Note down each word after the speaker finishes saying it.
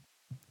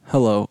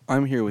Hello,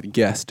 I'm here with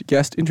guest.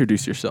 Guest,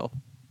 introduce yourself.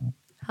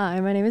 Hi,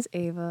 my name is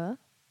Ava.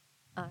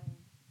 I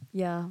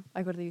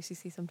go to the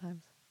UCC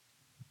sometimes.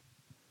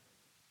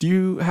 Do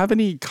you have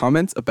any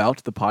comments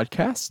about the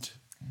podcast?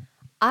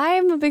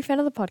 I'm a big fan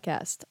of the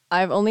podcast.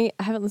 I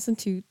haven't listened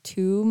to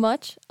too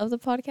much of the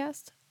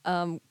podcast.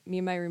 Me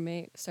and my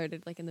roommate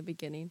started like in the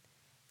beginning.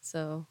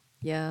 So,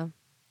 yeah,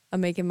 I'm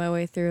making my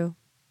way through.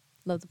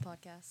 Love the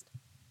podcast.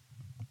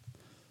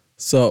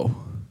 So,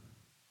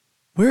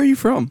 where are you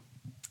from?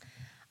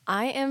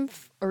 I am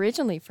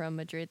originally from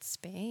Madrid,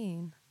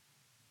 Spain.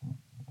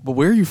 But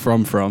where are you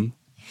from?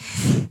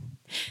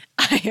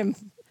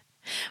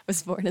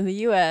 Was born in the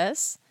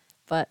US,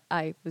 but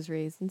I was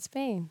raised in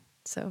Spain.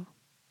 So,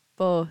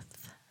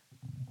 both.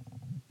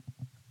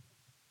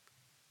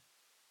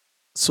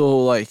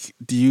 So, like,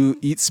 do you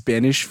eat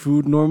Spanish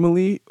food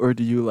normally, or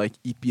do you, like,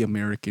 eat the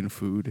American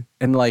food?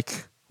 And,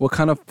 like, what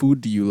kind of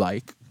food do you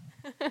like?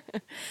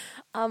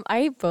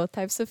 I eat both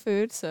types of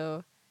food,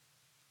 so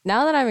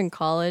now that I'm in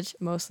college,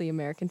 mostly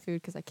American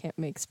food because I can't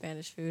make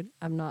Spanish food.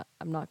 I'm not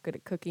good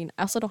at cooking.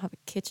 I also don't have a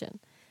kitchen,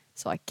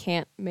 so I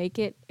can't make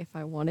it if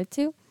I wanted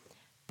to.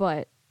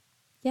 But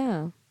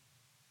yeah,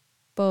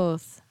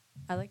 both.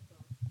 I like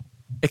both.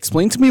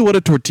 Explain to me what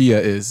a tortilla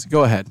is.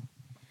 Go ahead.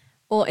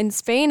 Well, in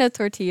Spain, a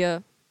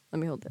tortilla. Let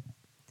me hold it.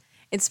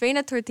 In Spain,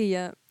 a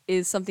tortilla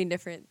is something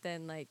different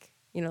than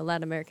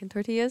Latin American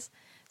tortillas.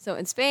 So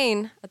in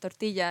Spain, a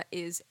tortilla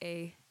is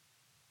a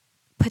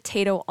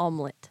potato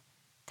omelet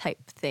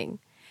type thing.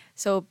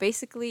 So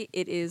basically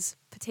it is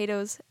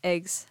potatoes,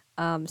 eggs,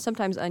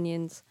 sometimes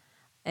onions,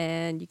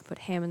 and you can put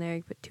ham in there,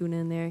 you can put tuna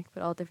in there, you can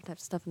put all different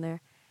types of stuff in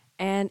there.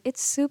 And it's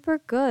super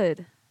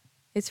good.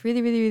 It's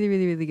really, really, really,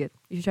 really, really good.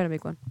 You should try to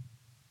make one.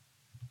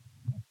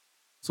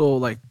 So,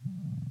 like,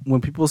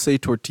 when people say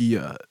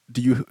tortilla,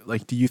 do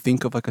you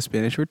think of, like, a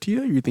Spanish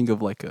tortilla, or you think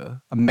of, like,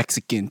 a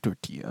Mexican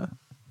tortilla?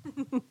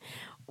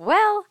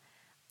 Well,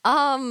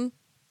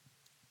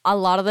 a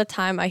lot of the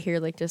time I hear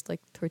just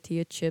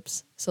tortilla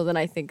chips. So then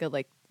I think of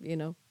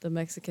the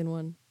Mexican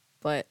one.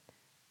 But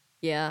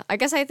yeah, I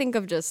guess I think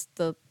of just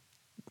the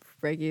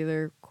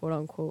regular, quote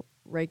unquote,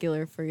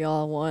 regular for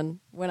y'all one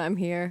when I'm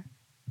here.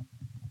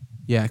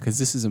 Yeah, because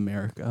this is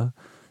America.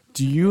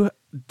 Do you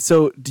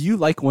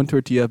like one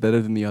tortilla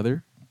better than the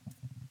other?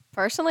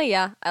 Personally,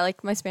 yeah, I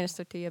like my Spanish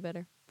tortilla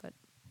better. But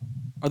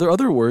Are there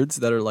other words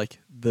that are like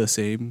the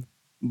same,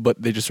 but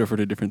they just refer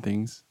to different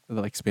things?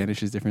 Like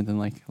Spanish is different than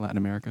like Latin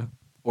America,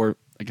 or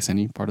I guess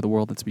any part of the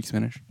world that speaks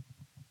Spanish.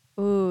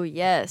 ooh,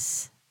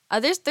 yes.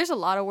 There's a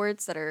lot of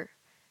words that are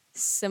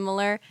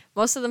similar.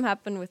 Most of them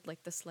happen with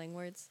the slang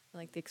words,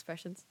 like the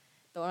expressions.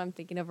 The one I'm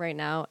thinking of right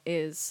now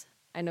is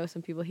I know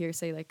some people here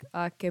say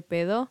que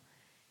pedo,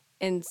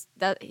 and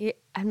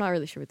I'm not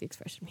really sure what the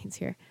expression means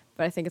here,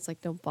 but I think it's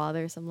don't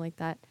bother or something like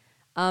that.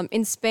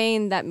 In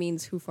Spain, that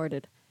means who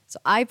farted. So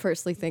I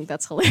personally think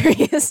that's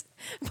hilarious.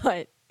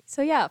 But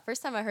so yeah,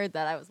 first time I heard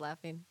that, I was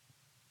laughing.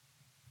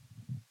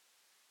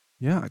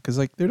 Yeah, because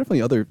like there are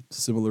definitely other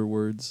similar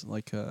words.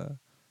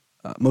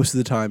 Most of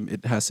the time,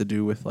 it has to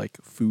do with like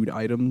food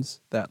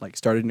items that like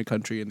started in a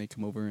country and they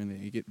come over and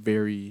they get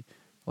very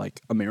like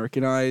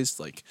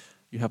Americanized. Like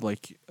you have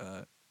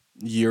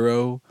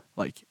gyro,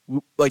 like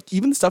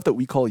even stuff that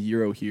we call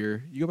gyro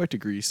here. You go back to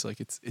Greece, like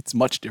it's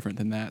much different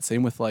than that.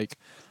 Same with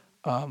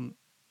I'm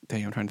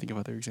trying to think of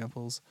other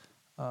examples.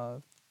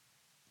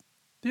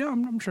 Yeah,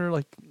 I'm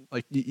sure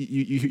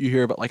you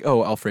hear about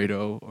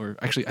Alfredo, or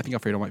actually I think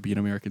Alfredo might be an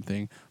American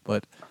thing,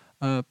 but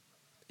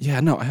yeah,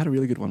 no, I had a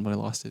really good one but I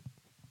lost it.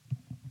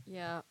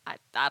 Yeah,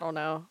 I don't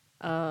know.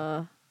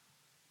 I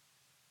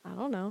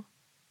don't know.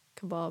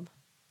 Kebab.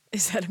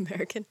 Is that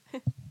American?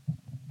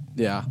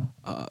 Yeah,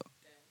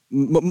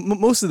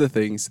 most of the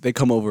things they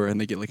come over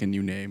and they get like a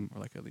new name or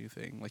like a new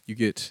thing. Like you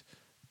get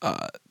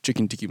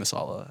chicken tikka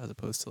masala as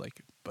opposed to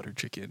like butter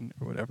chicken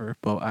or whatever.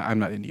 But I'm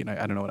not Indian.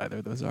 I don't know what either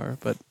of those are.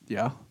 But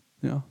yeah.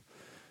 No.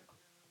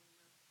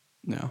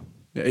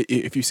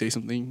 If you say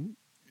something,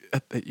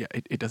 yeah,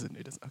 it doesn't.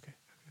 Okay.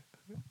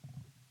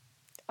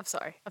 I'm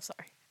sorry.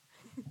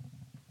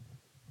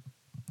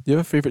 Do you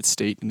have a favorite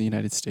state in the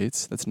United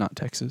States that's not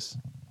Texas?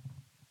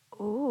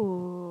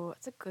 Ooh,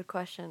 that's a good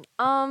question.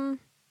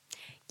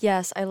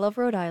 Yes, I love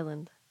Rhode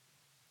Island.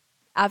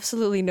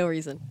 Absolutely no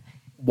reason.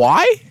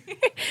 Why?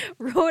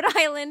 Rhode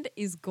Island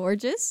is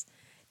gorgeous.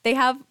 They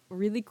have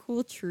really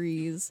cool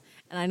trees,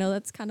 and I know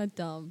that's kind of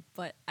dumb,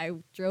 but I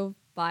drove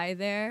by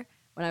there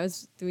when I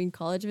was doing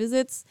college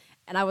visits,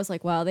 and I was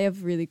like, wow, they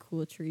have really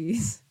cool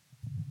trees.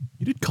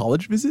 You did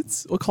college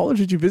visits? What college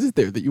did you visit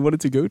there that you wanted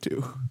to go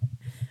to?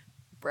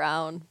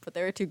 Brown, but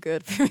they were too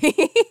good for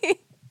me.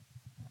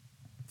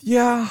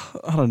 Yeah,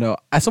 I don't know.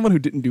 As someone who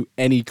didn't do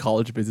any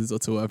college visits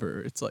whatsoever,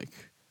 it's like,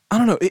 I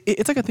don't know.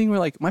 It's like a thing where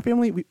like my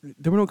family,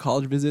 there were no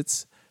college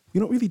visits. We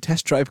don't really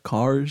test drive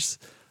cars.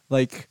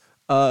 Like,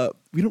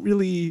 we don't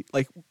really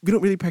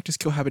practice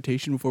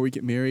cohabitation before we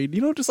get married.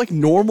 Just like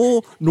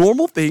normal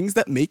things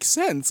that make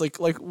sense.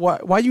 Like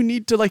why you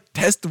need to like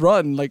test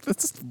run? Like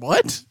that's just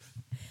what?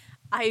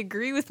 I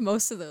agree with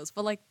most of those,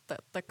 but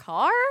the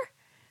car?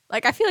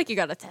 I feel like you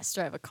gotta test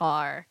drive a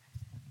car.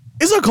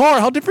 It's a car.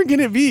 How different can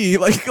it be?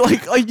 Like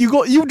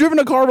you've driven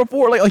a car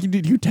before. Like do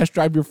you test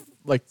drive your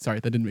like? Sorry,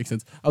 that didn't make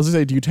sense. I was gonna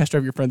say, do you test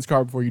drive your friend's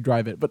car before you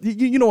drive it? But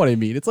you know what I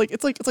mean. It's like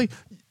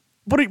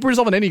put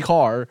yourself in any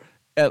car,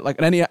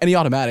 like any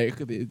automatic.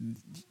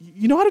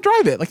 You know how to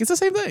drive it. Like it's the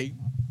same thing.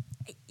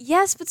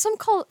 Yes, but some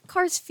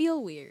cars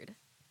feel weird.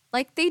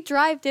 Like they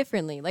drive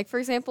differently. Like for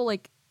example,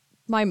 like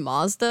my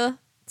Mazda.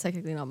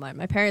 Technically not mine.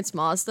 My parents'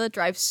 Mazda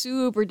drives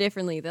super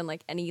differently than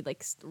like any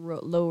like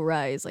low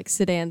rise like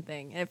sedan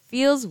thing, and it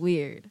feels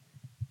weird.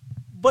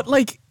 But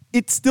like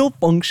it still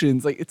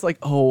functions. Like it's like,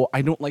 oh,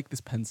 I don't like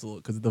this pencil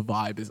because the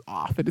vibe is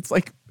off, and it's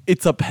like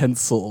it's a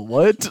pencil.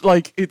 What?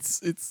 Like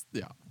it's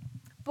yeah.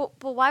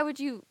 But why would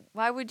you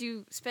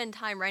spend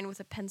time writing with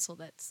a pencil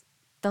that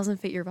doesn't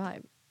fit your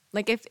vibe?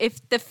 Like if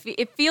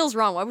it feels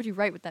wrong, why would you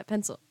write with that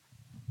pencil?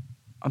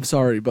 I'm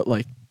sorry, but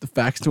like the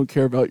facts don't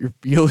care about your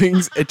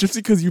feelings. And just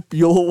because you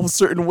feel a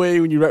certain way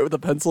when you write with a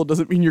pencil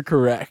doesn't mean you're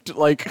correct.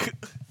 Like,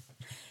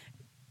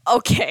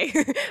 okay,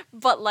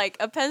 but like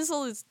a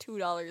pencil is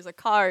 $2. A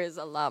car is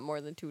a lot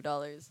more than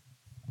 $2.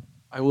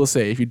 I will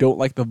say, if you don't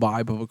like the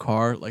vibe of a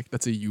car, like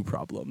that's a you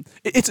problem.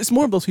 It's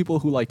more of those people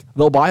who like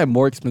they'll buy a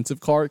more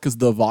expensive car because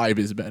the vibe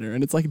is better,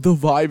 and it's like the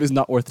vibe is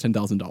not worth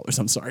 $10,000.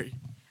 I'm sorry.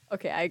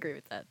 Okay, I agree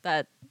with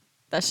that.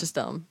 That's just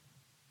dumb.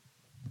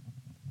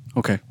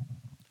 Okay.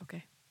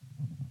 Okay.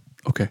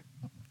 Okay.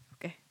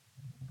 Okay.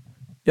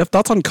 You have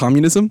thoughts on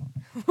communism?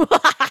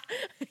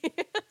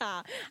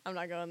 I'm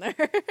not going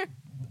there.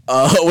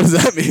 What does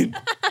that mean?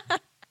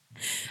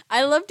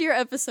 I loved your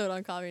episode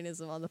on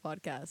communism on the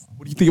podcast.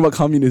 What do you think about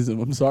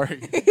communism? I'm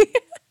sorry.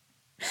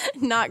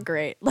 Not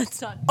great.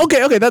 Let's not.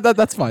 Okay.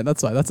 That's fine.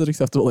 That's fine. That's an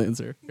acceptable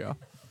answer. Yeah.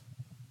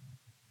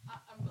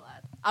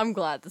 I'm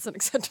glad that's an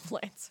acceptable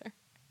answer.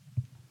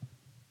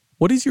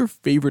 What is your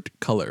favorite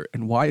color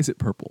and why is it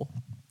purple?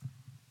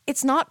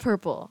 It's not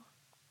purple.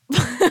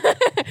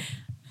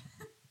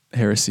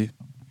 Heresy.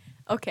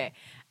 Okay.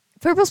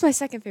 Purple's my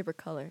second favorite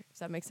color, if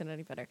that makes it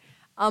any better.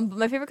 But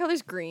my favorite color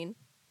is green,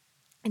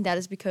 and that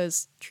is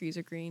because trees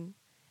are green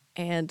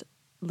and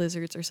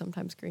lizards are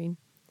sometimes green.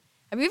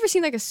 Have you ever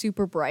seen like a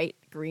super bright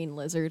green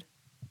lizard?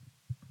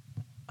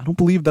 I don't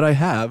believe that I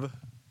have.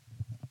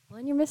 Well,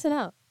 then you're missing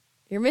out.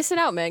 You're missing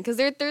out, man, because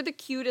they're the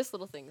cutest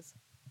little things.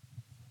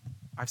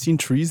 I've seen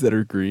trees that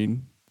are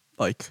green,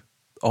 like,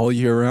 all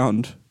year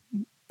round.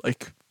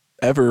 Like,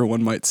 ever,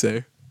 one might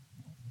say.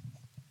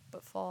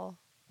 But fall.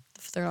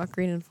 If they're not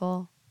green in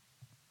fall.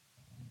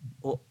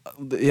 Well,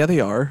 yeah, they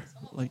are.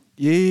 Like,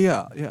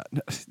 yeah.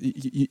 No,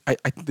 I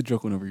think the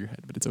joke went over your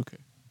head, but it's okay.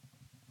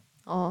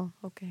 Oh,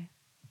 okay.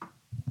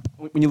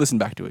 When you listen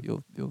back to it,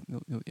 you'll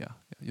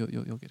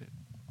get it.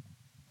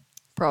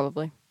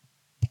 Probably.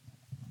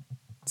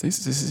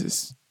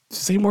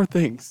 Say more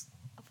things.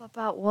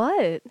 About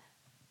what?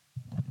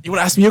 You want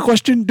to ask me a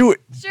question? Do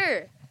it.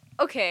 Sure.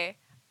 Okay.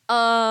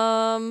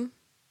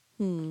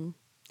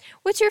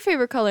 What's your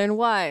favorite color and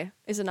why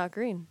is it not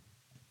green?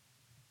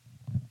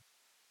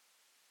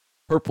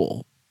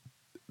 Purple.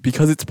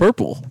 Because it's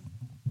purple.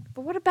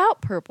 But what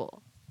about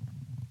purple?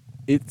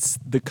 It's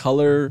the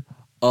color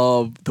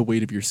of the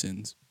weight of your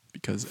sins.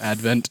 Because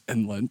Advent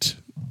and Lent.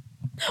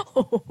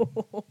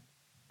 Oh.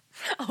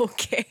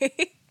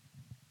 Okay.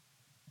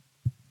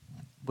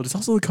 But it's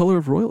also the color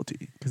of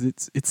royalty. Because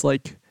it's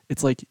like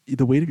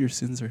the weight of your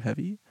sins are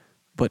heavy,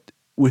 but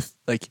with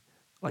like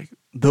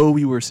though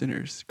we were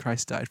sinners,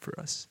 Christ died for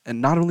us. And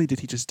not only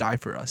did he just die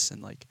for us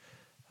and like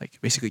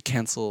basically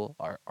cancel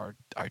our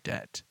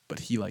debt, but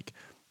he like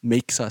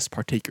makes us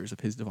partakers of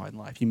his divine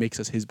life. He makes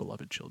us his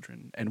beloved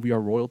children, and we are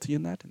royalty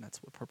in that, and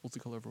that's what purple's the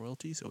color of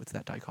royalty. So it's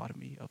that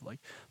dichotomy of like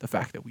the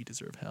fact that we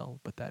deserve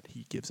hell, but that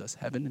he gives us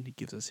heaven and he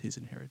gives us his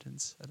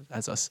inheritance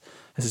as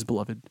his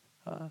beloved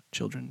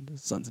children, the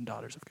sons and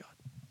daughters of God.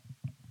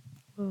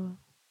 Oh.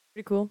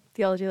 Pretty cool.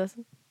 Theology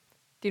lesson.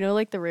 Do you know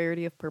like the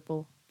rarity of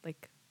purple?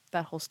 Like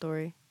that whole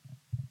story?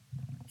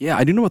 Yeah,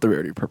 I do know about the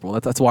rarity of purple.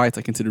 That's why it's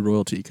like considered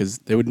royalty, because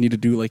they would need to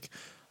do like,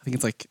 I think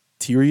it's like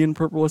Tyrian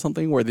purple or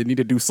something, where they need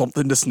to do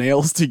something to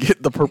snails to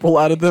get the purple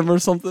out of them or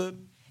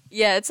something.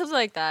 Yeah, it's something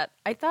like that.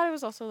 I thought it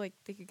was also like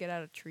they could get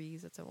out of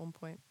trees at one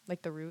point,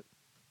 like the root.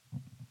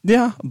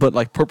 Yeah, but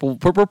like purple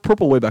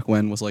way back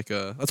when was like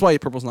that's why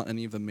purple's not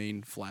any of the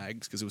main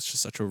flags, because it was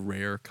just such a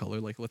rare color.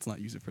 Like, let's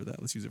not use it for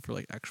that. Let's use it for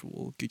like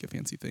actual giga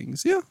fancy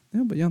things. Yeah,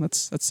 but yeah,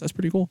 that's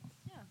pretty cool.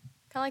 Yeah,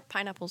 kind of like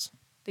pineapples.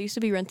 They used to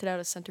be rented out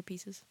as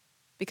centerpieces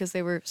because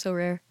they were so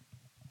rare.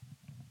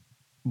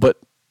 But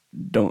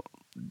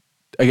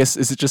I guess,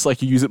 is it just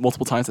like you use it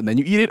multiple times and then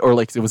you eat it, or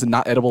like was it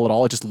not edible at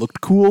all? It just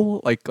looked cool,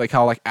 like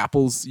how like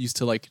apples used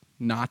to like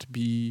not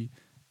be.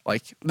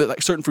 Like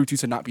certain fruits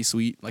used to not be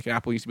sweet. Like an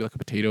apple used to be like a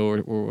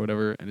potato or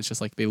whatever, and it's just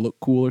like they look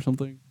cool or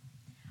something.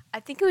 I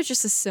think it was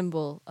just a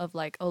symbol of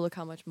like, oh, look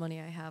how much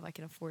money I have. I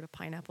can afford a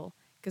pineapple,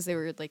 because they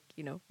were like,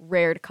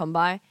 rare to come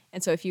by.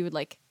 And so if you would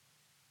like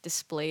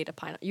display a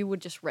pineapple, you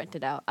would just rent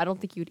it out. I don't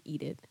think you'd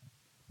eat it.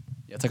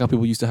 Yeah, it's like how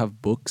people used to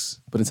have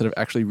books, but instead of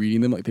actually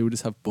reading them, like they would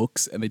just have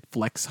books and they'd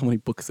flex how many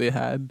books they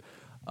had.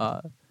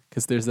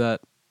 Because there's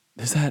that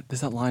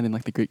line in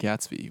like The Great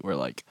Gatsby where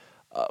like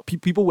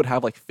people would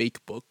have like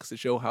fake books to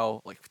show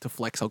how like to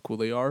flex how cool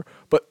they are.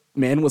 But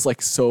man was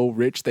like so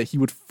rich that he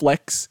would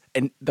flex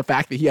and the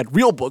fact that he had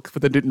real books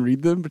but then didn't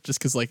read them, but just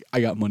because like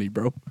I got money,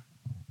 bro.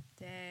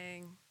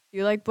 Dang. Do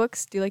you like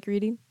books? Do you like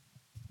reading?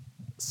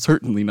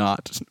 Certainly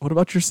not. What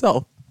about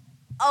yourself?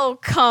 Oh,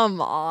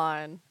 come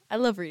on. I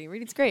love reading.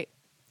 Reading's great.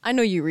 I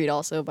know you read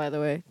also, by the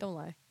way. Don't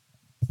lie.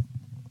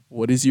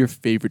 What is your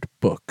favorite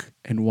book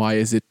and why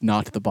is it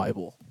not the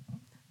Bible?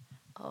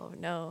 Oh,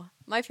 no.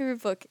 My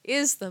favorite book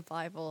is the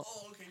Bible.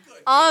 Oh, okay,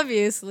 good.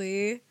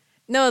 Obviously.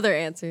 No other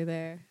answer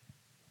there.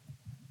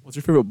 What's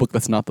your favorite book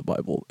that's not the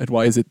Bible and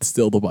why is it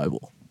still the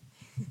Bible?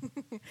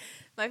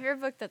 My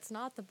favorite book that's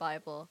not the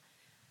Bible.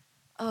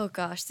 Oh,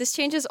 gosh. This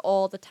changes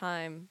all the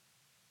time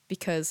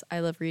because I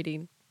love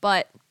reading.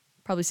 But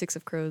probably Six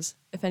of Crows.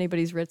 If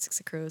anybody's read Six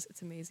of Crows,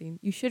 it's amazing.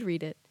 You should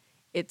read it.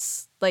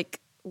 It's like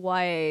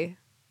YA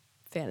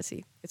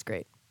fantasy. It's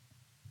great.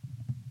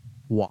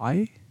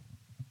 Why?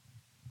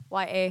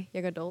 YA,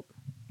 young adult.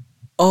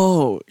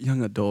 Oh,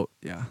 young adult.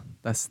 Yeah,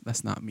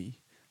 that's not me.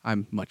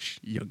 I'm much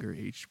younger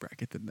age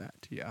bracket than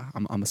that. Yeah,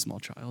 I'm a small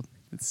child.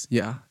 It's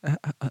a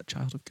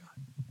child of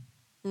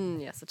God.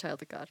 Yes, a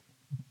child of God.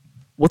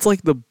 What's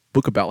like the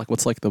book about? Like,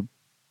 what's like the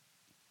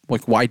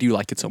like? Why do you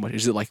like it so much?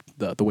 Is it like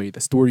the way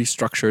the story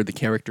structured, the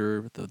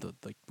character, the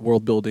like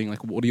world building?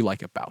 Like, what do you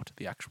like about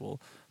the actual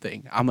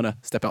thing? I'm gonna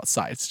step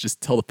outside. So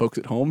just tell the folks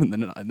at home, and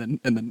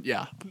then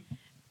yeah.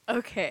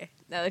 Okay,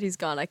 now that he's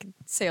gone, I can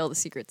say all the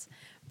secrets.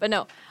 But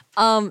no,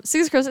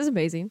 Six of Crows is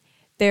amazing.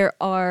 There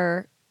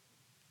are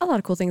a lot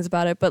of cool things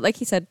about it, but like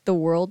he said, the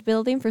world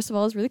building, first of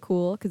all, is really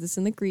cool because it's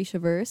in the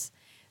Grishaverse.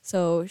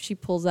 So she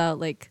pulls out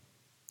like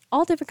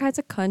all different kinds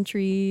of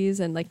countries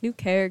and like new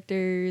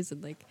characters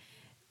and like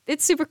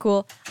it's super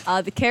cool.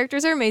 The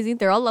characters are amazing.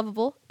 They're all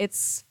lovable.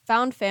 It's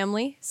found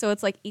family, so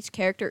it's like each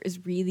character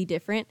is really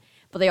different,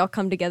 but they all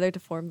come together to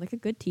form like a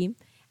good team.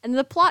 And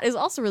the plot is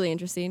also really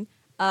interesting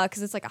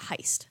because it's like a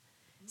heist.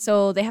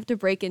 So they have to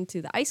break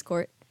into the ice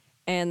court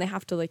and they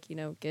have to like,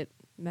 get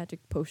magic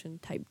potion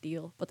type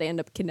deal, but they end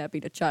up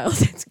kidnapping a child.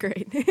 It's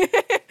great.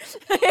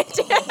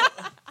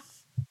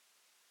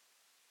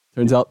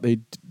 Turns out they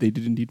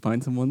did indeed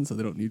find someone, so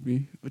they don't need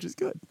me, which is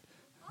good.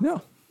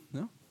 No.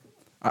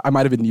 I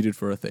might have been needed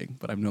for a thing,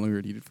 but I'm no longer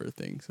needed for a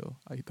thing, so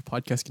the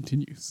podcast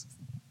continues.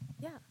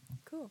 Yeah,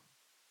 cool.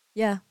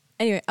 Yeah.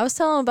 Anyway, I was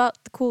telling him about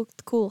the cool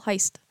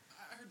heist.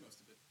 I heard most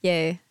of it.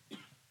 Yay.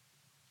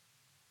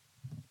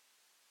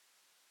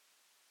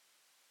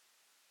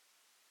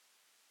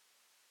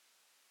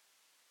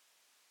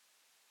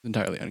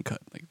 Entirely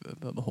uncut, like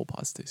the whole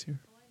pod stays here.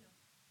 Oh, I know.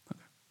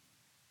 Okay.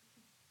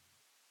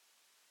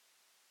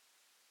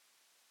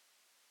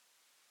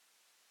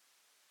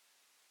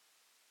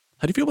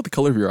 How do you feel about the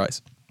color of your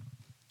eyes?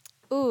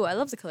 Ooh, I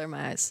love the color of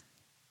my eyes.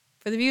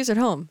 For the viewers at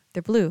home,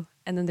 they're blue,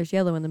 and then there's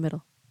yellow in the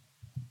middle.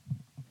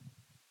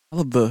 I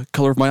love the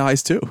color of my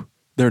eyes too.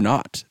 They're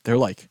not. They're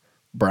like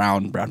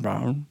brown.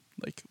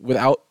 Like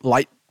without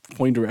light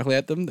pointing directly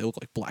at them, they look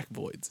like black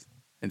voids,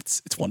 and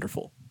it's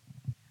wonderful.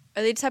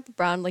 Are they the type of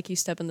brown like you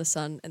step in the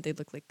sun and they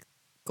look like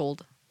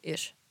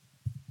gold-ish?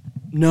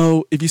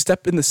 No, if you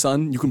step in the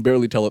sun, you can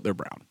barely tell that they're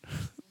brown.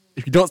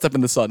 If you don't step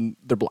in the sun,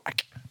 they're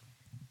black.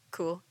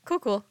 Cool.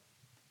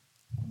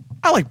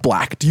 I like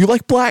black. Do you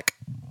like black?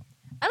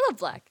 I love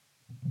black.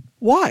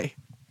 Why?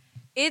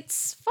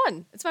 It's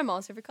fun. It's my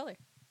mom's favorite color.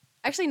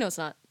 Actually, no, it's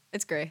not.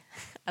 It's gray.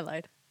 I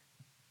lied.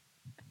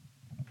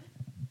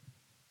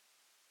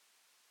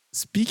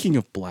 Speaking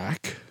of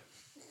black,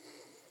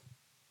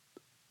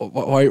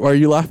 why are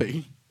you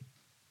laughing?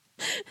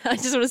 I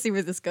just want to see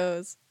where this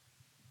goes.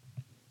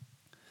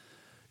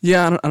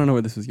 Yeah, I don't know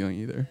where this was going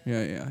either.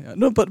 Yeah.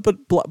 No, but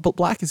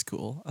black is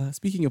cool.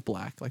 Speaking of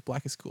black, like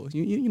black is cool.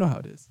 You know how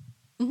it is.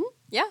 Mm-hmm.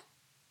 Yeah.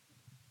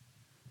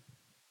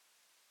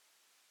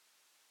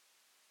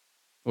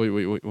 Wait.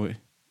 What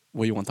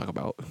do you want to talk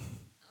about? I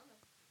don't know.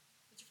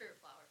 What's your favorite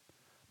flower?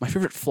 My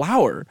favorite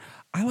flower?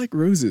 I like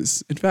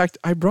roses. In fact,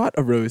 I brought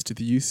a rose to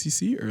the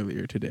UCC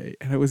earlier today,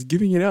 and I was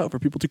giving it out for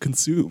people to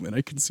consume, and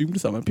I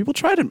consumed some, and people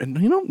tried them, and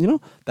you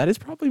know that is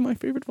probably my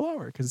favorite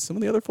flower because some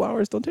of the other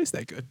flowers don't taste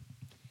that good.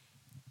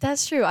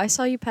 That's true. I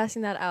saw you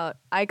passing that out.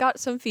 I got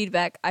some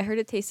feedback. I heard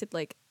it tasted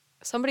like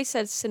somebody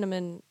said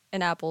cinnamon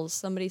and apples.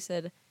 Somebody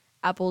said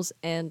apples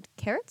and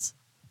carrots.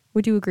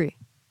 Would you agree?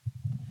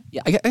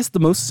 Yeah, I guess the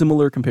most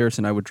similar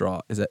comparison I would draw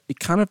is that it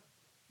kind of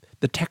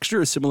the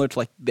texture is similar to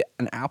like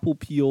an apple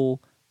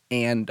peel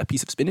and a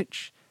piece of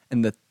spinach,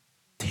 and the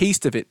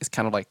taste of it is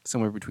kind of like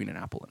somewhere between an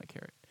apple and a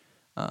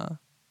carrot.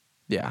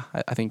 Yeah,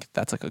 I think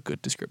that's like a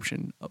good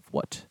description of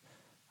what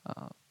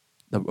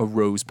a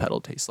rose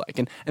petal tastes like.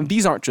 And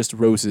these aren't just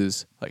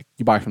roses like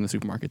you buy from the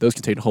supermarket. Those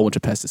contain a whole bunch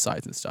of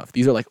pesticides and stuff.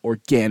 These are like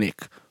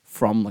organic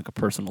from like a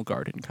personal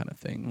garden kind of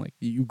thing. Like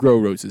you grow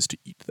roses to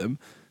eat them.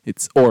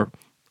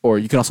 Or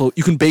you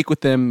can bake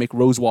with them, make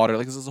rose water.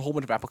 Like there's a whole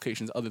bunch of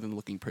applications other than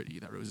looking pretty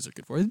that roses are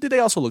good for. They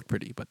also look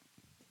pretty, but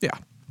yeah.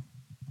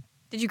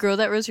 Did you grow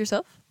that rose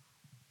yourself?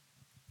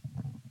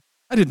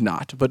 I did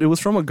not, but it was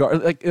from a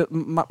like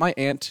my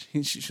aunt.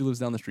 She lives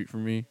down the street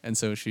from me, and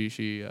so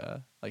she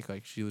like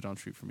she lived down the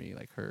street from me.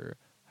 Like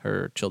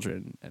her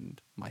children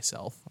and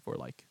myself were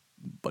like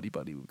buddy.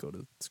 We would go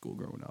to school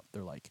growing up.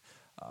 They're like,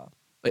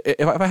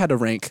 if I had to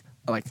rank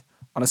like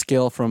on a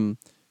scale from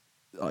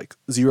like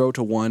 0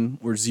 to 1,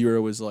 where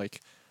 0 is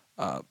like,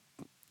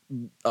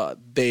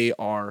 they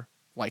are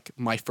like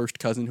my first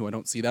cousin who I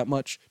don't see that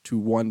much, to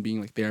 1 being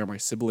like they are my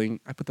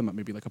sibling. I put them at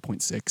maybe like a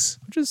 0.6,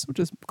 which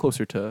is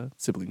closer to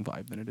sibling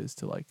vibe than it is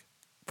to like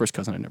first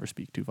cousin I never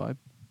speak to vibe.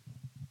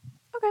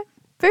 Okay.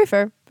 Very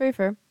fair. Very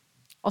fair.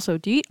 Also,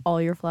 do you eat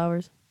all your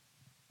flowers?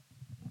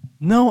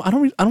 No, I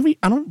don't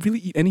really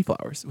eat any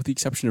flowers with the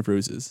exception of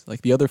roses.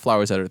 Like the other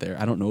flowers that are there,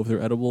 I don't know if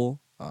they're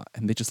edible,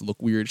 and they just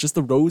look weird. It's just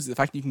the rose, the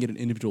fact that you can get an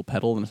individual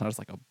petal and it's not just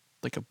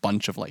like a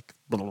bunch of like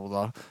blah, blah,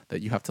 blah,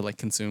 that you have to like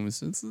consume.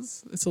 It's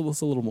a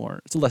little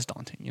more. It's less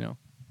daunting, you know.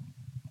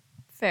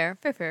 Fair.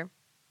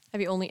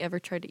 Have you only ever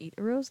tried to eat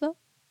a rose though?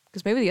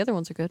 Because maybe the other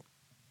ones are good.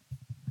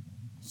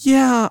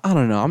 Yeah, I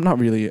don't know. I'm not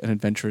really an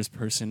adventurous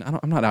person.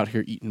 I'm not out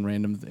here eating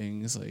random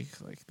things.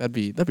 Like that'd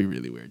be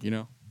really weird, you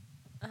know.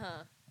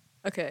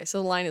 Okay,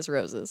 so the line is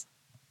roses.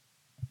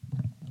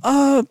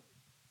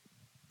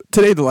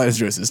 Today the line is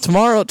roses.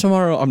 Tomorrow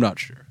I'm not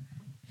sure.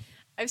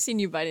 I've seen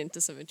you bite into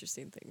some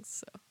interesting things,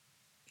 so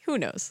who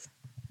knows?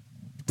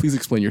 Please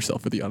explain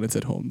yourself for the audience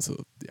at home.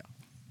 So yeah.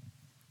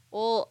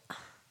 Well,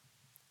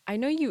 I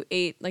know you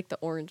ate like the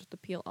orange with the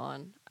peel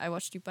on. I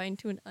watched you bite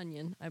into an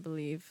onion, I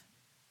believe.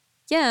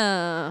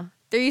 Yeah,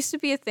 there used to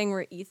be a thing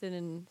where Ethan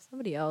and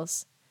somebody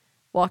else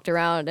walked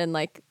around and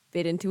like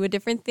bit into a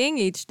different thing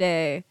each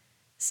day.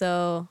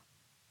 So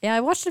yeah, I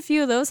watched a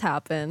few of those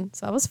happen.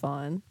 So that was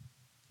fun.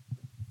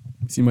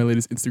 See my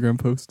latest Instagram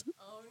post?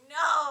 Oh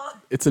no!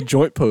 It's a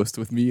joint post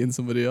with me and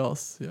somebody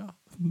else. Yeah.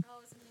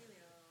 Oh, it's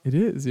Emilio. It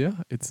is, yeah.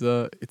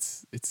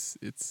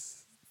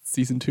 It's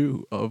season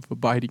 2 of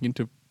biting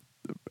into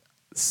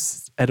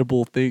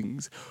edible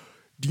things.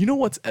 Do you know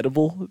what's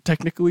edible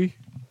technically?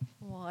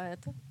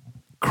 What?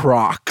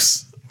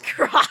 Crocs.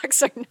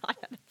 Crocs are not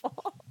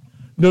edible.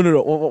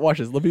 No. Watch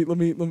this. Let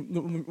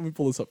me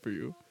pull this up for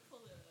you.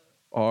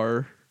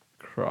 Are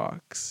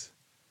Crocs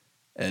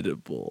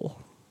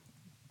edible?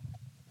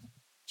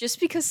 Just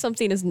because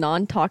something is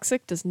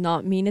non-toxic does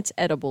not mean it's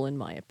edible, in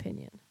my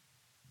opinion.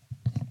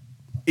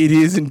 It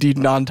is indeed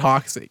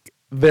non-toxic.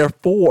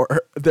 Therefore,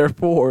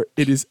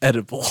 it is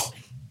edible.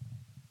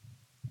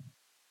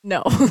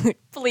 No,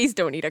 please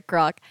don't eat a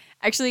croc.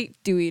 Actually,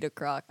 do eat a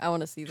croc. I want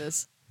to see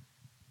this.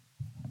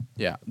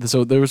 Yeah.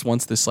 So there was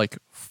once this like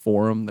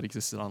forum that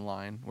existed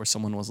online where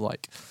someone was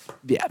like,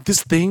 yeah,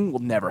 this thing will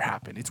never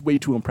happen. It's way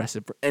too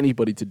impressive for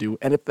anybody to do.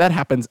 And if that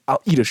happens,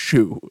 I'll eat a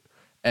shoe.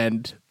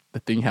 And the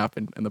thing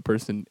happened and the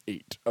person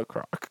ate a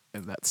croc.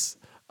 And that's,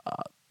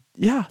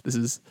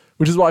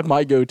 which is why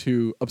my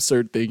go-to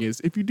absurd thing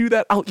is, if you do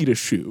that, I'll eat a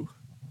shoe.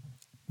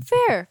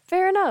 Fair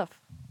enough.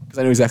 Because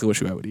I know exactly what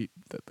shoe I would eat,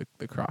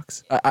 the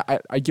Crocs.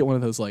 I get one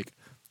of those like,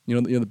 you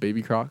know the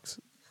baby Crocs?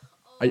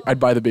 I'd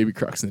buy the baby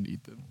Crocs and then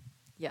eat them.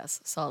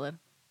 Yes, solid.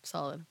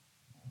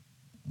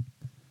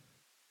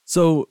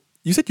 So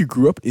you said you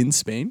grew up in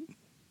Spain.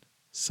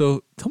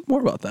 So tell me more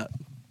about that.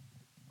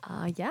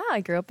 Yeah, I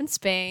grew up in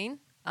Spain.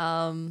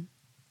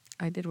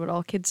 I did what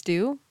all kids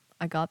do.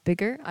 I got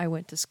bigger. I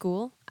went to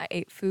school. I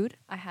ate food.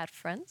 I had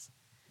friends.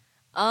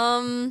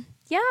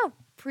 Yeah,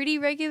 pretty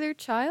regular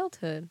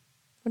childhood.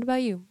 What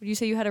about you? Would you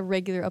say you had a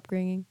regular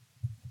upbringing?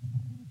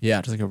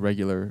 Yeah, just like a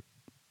regular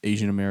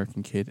Asian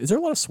American kid. Is there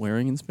a lot of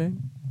swearing in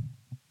Spain?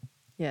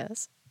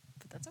 Yes,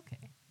 but that's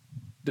okay.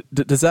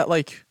 Does that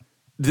like,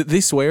 do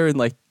they swear in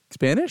like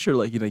Spanish or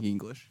like in like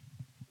English?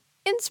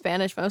 In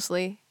Spanish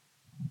mostly.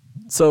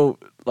 So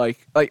like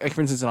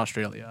for instance in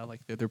Australia, like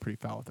they're pretty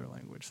foul with their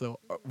language. So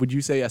would you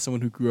say as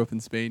someone who grew up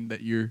in Spain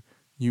that you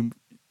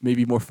may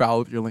be more foul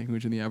with your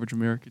language than the average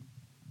American?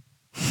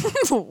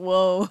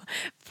 Whoa,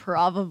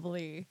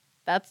 probably.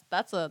 That's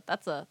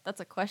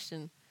a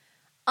question.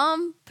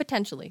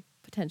 Potentially.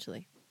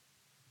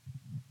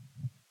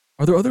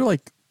 Are there other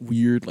like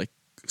weird like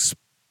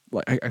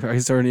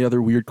is there any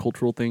other weird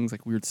cultural things,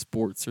 like weird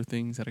sports or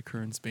things that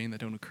occur in Spain that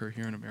don't occur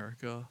here in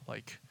America?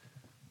 Like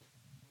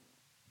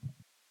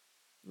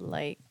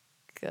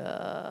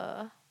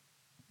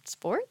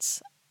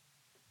sports?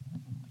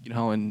 You know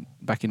how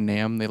back in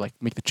Nam they like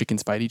make the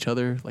chickens fight each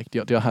other? Like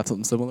do y'all have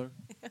something similar?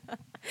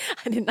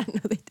 I did not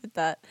know they did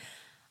that.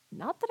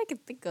 Not that I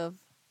could think of.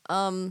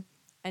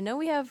 I know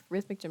we have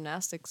rhythmic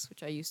gymnastics,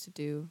 which I used to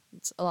do.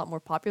 It's a lot more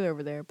popular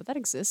over there, but that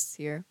exists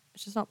here.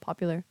 It's just not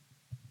popular.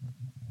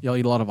 Y'all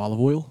eat a lot of olive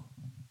oil?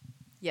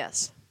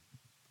 Yes.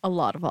 A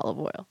lot of olive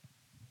oil.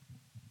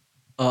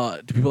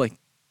 Do people like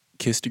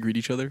kiss to greet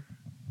each other?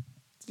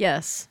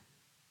 Yes.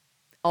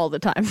 All the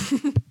time.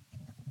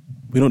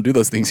 We don't do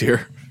those things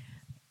here.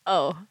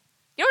 Oh.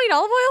 You don't eat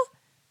olive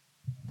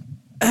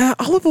oil?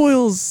 Olive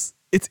oil's,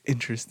 it's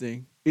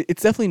interesting.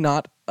 It's definitely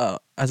not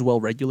as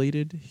well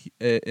regulated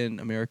in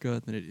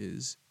America than it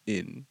is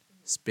in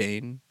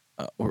Spain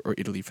or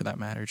Italy for that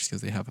matter, just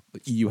because the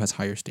EU has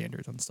higher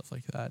standards on stuff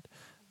like that.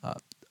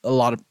 a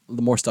lot of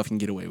the more stuff can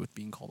get away with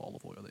being called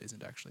olive oil that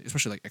isn't actually,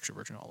 especially like extra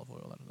virgin olive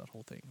oil. That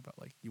whole thing about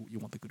like you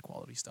want the good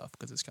quality stuff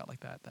because it's got like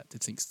that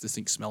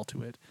distinct smell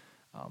to it.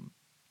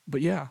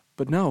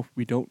 But no,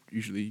 we don't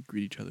usually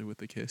greet each other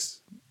with a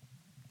kiss.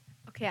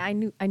 Okay, I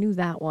knew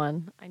that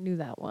one. I knew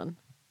that one.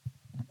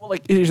 Well,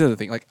 like here's the other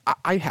thing. Like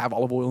I have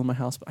olive oil in my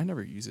house, but I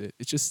never use it.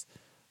 It's just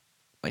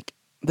like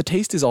the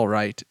taste is all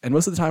right, and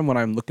most of the time when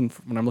I'm looking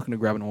to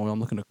grab an oil, I'm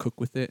looking to cook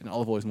with it. And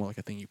olive oil is more like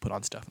a thing you put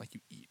on stuff, like you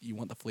eat. You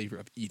want the flavor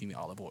of eating the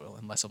olive oil,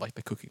 and less of like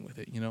the cooking with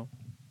it. You know?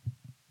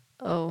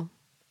 Oh,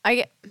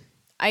 I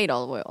eat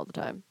olive oil all the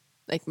time.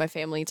 Like my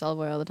family eats olive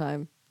oil all the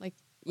time. Like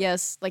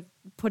yes, like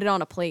put it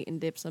on a plate and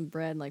dip some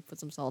bread, like put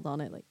some salt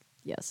on it. Like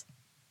yes.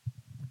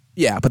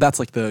 Yeah, but that's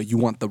like you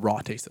want the raw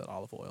taste of that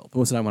olive oil. But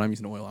most of the time when I'm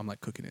using oil, I'm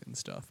like cooking it and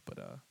stuff. But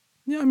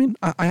yeah, I mean,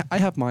 I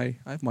have my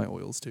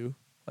oils too.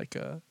 Like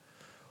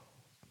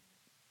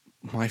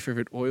my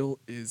favorite oil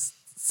is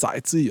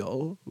CED,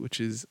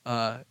 which is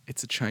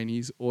it's a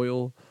Chinese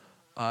oil.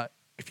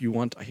 If you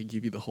want, I can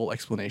give you the whole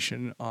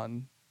explanation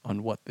on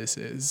what this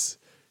is.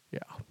 Yeah,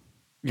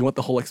 you want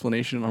the whole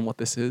explanation on what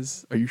this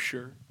is? Are you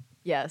sure?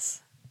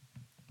 Yes.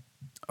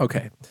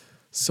 Okay,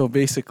 so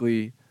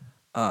basically,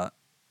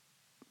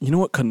 you know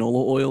what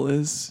canola oil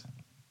is?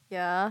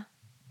 Yeah.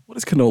 What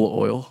is canola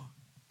oil?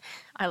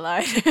 I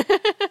lied.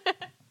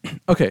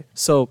 Okay,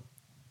 so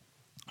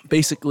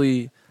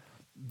basically,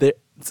 there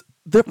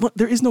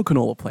is no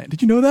canola plant.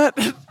 Did you know that?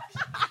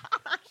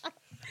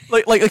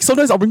 like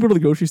sometimes I'll bring people to the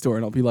grocery store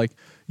and I'll be like,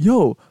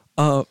 "Yo,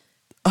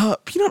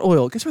 peanut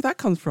oil. Guess where that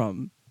comes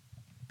from?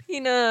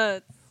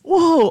 Peanuts.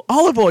 Whoa,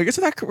 olive oil. Guess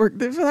where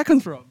that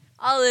comes from?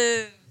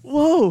 Olives.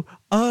 Whoa,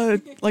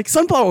 like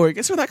sunflower oil.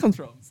 Guess where that comes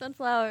from?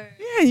 Sunflower.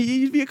 Yeah,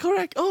 you'd be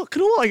correct. Oh,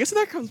 canola. I guess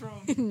where that comes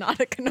from.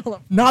 Not a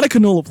canola. Not a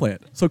canola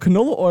plant. So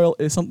canola oil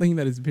is something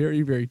that is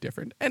very, very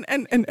different.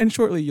 And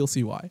shortly you'll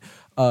see why.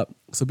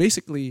 So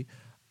basically,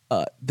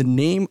 the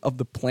name of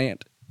the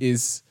plant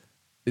is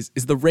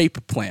the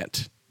rape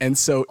plant. And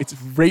so it's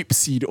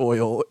rapeseed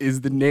oil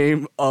is the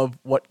name of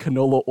what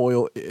canola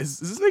oil is.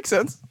 Does this make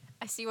sense?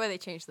 I see why they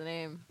changed the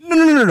name.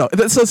 No.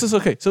 So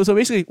okay. So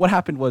basically what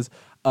happened was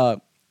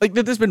like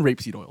there's been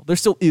rapeseed oil. There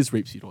still is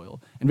rapeseed oil.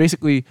 And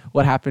basically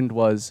what happened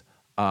was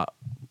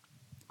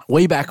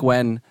way back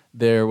when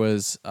there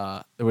was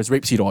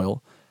rapeseed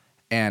oil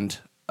and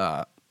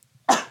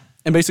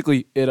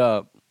basically it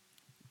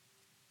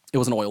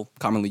was an oil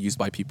commonly used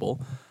by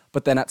people.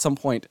 But then at some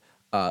point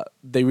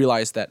they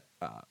realized that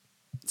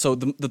so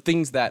the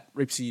things that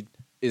rapeseed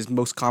is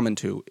most common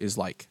to is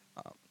like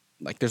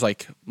there's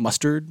like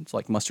mustard. It's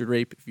like mustard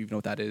rape, if you know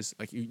what that is.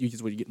 Like you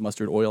use what you get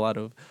mustard oil out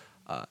of,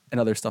 and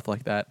other stuff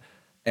like that.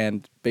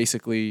 And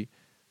basically,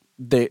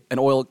 an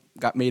oil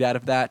got made out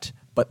of that.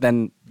 But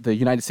then the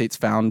United States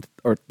found,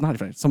 or not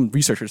even some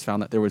researchers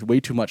found that there was way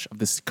too much of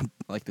this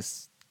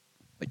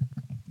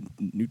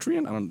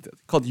nutrient. I don't know,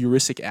 called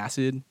uric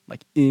acid,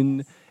 like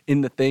in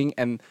the thing.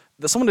 And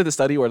someone did a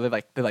study where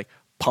they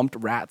pumped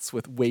rats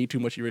with way too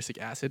much uric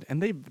acid,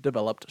 and they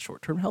developed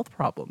short-term health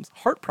problems,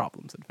 heart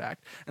problems, in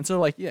fact. And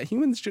so,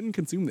 humans shouldn't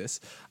consume this.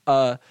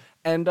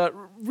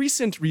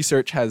 Recent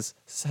research has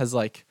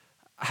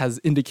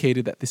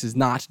indicated that this is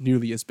not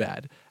nearly as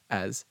bad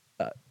as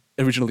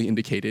originally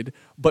indicated.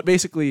 But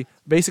basically,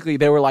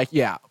 they were like,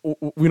 yeah,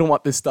 we don't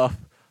want this stuff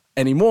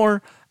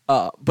anymore.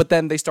 But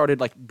then they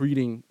started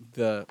breeding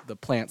the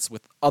plants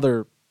with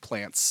other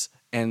plants,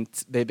 and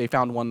they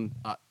found one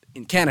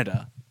in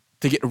Canada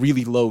to get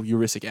really low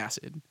uric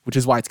acid, which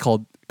is why it's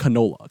called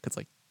canola, because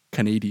like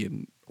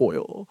Canadian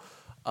oil.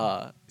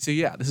 So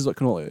yeah, this is what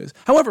canola is.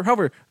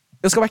 However,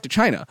 let's go back to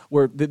China,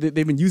 where they've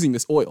been using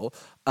this oil,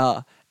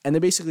 and they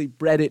basically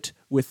bred it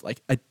with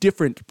a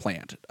different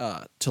plant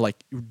to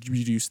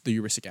reduce the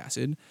uric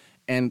acid,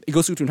 and it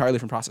goes through an entirely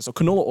different process. So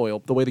canola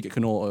oil, the way they get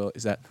canola oil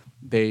is that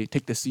they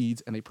take the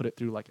seeds and they put it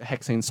through a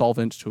hexane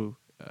solvent to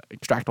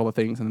extract all the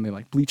things, and then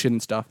they bleach it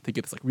and stuff to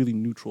get this really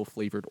neutral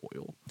flavored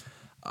oil.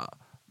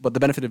 But the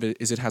benefit of it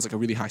is it has a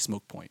really high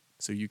smoke point,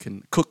 so you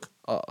can cook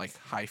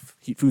high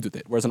heat foods with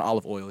it. Whereas an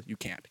olive oil you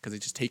can't, because they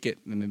just take it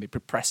and then they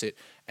press it,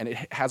 and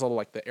it has all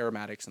the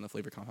aromatics and the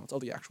flavor compounds, all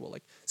the actual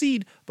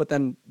seed. But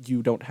then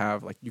you don't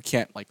have you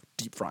can't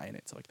deep fry in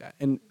it, so like that.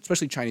 And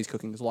especially Chinese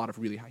cooking, there's a lot of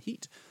really high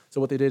heat.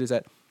 So what they did is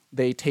that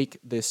they take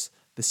the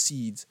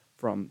seeds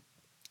from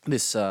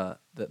this the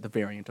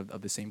variant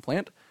of the same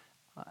plant,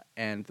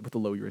 and with the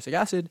low uric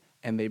acid,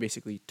 and they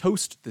basically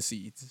toast the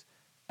seeds.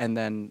 And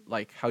then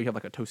how you have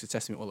a toasted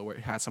sesame oil where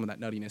it has some of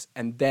that nuttiness,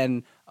 and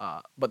then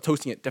but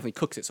toasting it definitely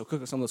cooks it. So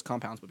cooks some of those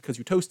compounds, but because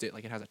you toast it,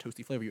 it has a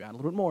toasty flavor, you add a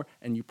little bit more,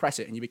 and you press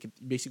it, and you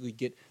basically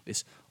get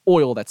this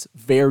oil that's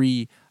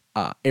very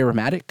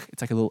aromatic.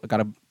 It's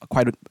got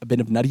quite a bit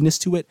of nuttiness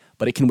to it,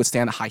 but it can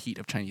withstand the high heat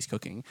of Chinese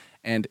cooking.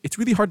 And it's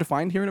really hard to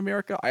find here in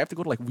America. I have to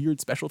go to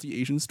weird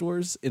specialty Asian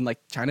stores in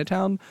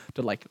Chinatown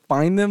to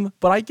find them,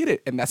 but I get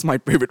it, and that's my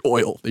favorite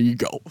oil. There you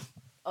go.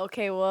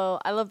 Okay,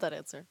 well, I love that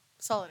answer.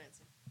 Solid answer.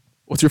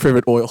 What's your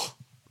favorite oil?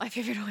 My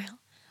favorite oil?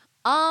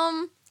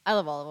 I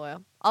love olive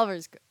oil.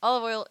 Olive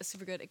oil is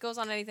super good. It goes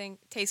on anything.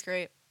 Tastes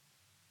great.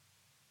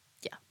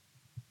 Yeah.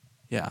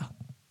 Yeah.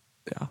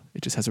 Yeah.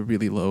 It just has a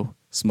really low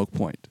smoke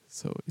point.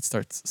 So it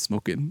starts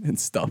smoking and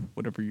stuff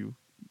whenever you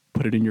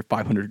put it in your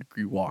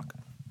 500-degree wok.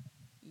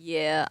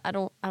 Yeah, I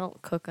don't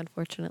cook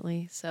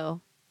unfortunately. So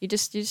you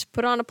just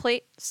put on a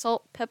plate,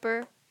 salt,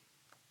 pepper,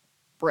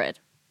 bread.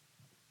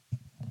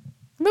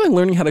 I feel like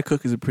learning how to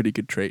cook is a pretty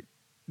good trait.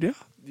 Yeah.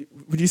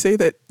 Would you say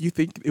that you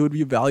think it would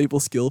be a valuable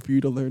skill for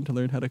you to learn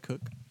how to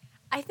cook?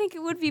 I think it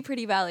would be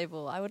pretty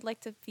valuable. I would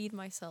like to feed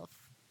myself.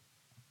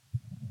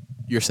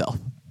 Yourself.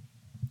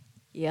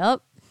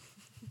 Yep.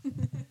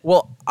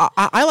 Well,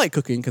 I like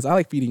cooking because I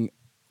like feeding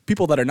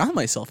people that are not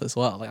myself as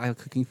well. Like I like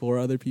cooking for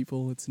other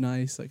people. It's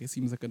nice. Like it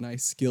seems like a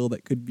nice skill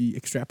that could be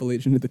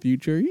extrapolated into the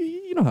future.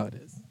 You know how it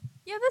is.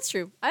 Yeah, that's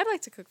true. I'd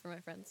like to cook for my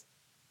friends.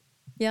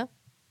 Yeah.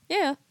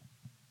 Yeah.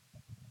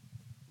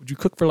 Would you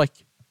cook for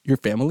like your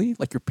family,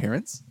 like your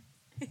parents?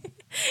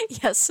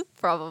 Yes,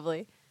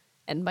 probably.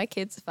 And my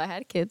kids, if I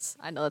had kids.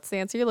 I know that's the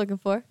answer you're looking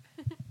for.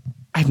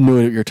 I have no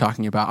idea what you're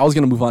talking about. I was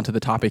gonna move on to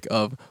the topic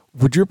of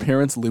would your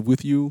parents live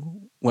with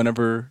you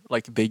whenever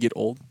like they get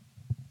old?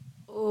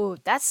 Oh,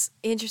 that's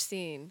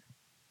interesting.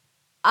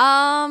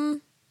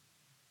 Um,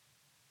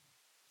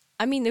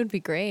 I mean, it would be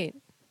great.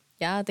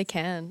 Yeah, they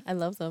can. I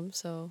love them,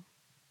 so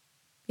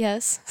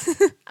yes.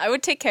 I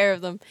would take care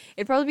of them.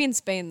 It'd probably be in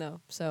Spain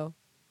though, so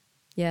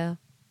yeah.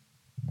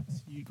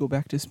 So you go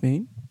back to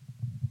Spain?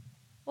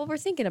 Well, we're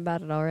thinking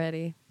about it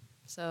already.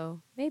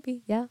 So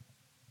maybe, yeah.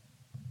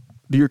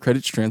 Do your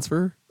credits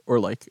transfer? Or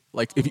like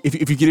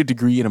if you get a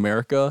degree in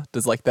America,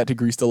 does like that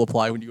degree still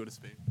apply when you go to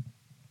Spain?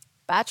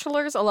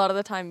 Bachelors, a lot of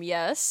the time,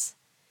 yes.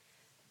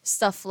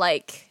 Stuff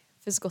like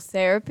physical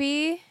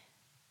therapy,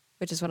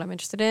 which is what I'm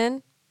interested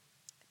in.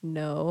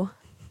 No.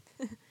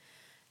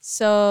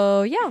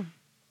 So, yeah.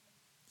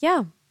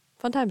 Yeah.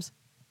 Fun times.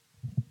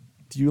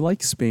 Do you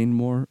like Spain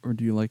more or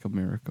do you like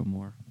America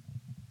more?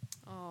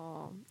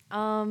 Oh,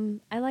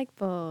 I like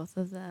both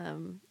of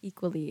them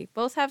equally.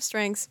 Both have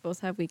strengths, both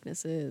have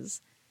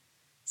weaknesses.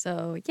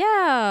 So,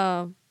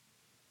 yeah.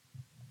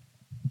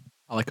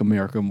 I like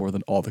America more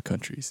than all the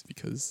countries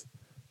because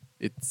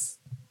it's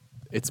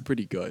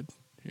pretty good.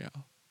 Yeah.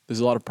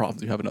 There's a lot of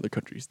problems you have in other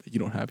countries that you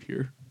don't have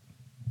here.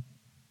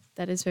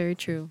 That is very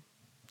true.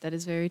 That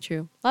is very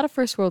true. A lot of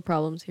first world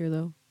problems here,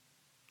 though.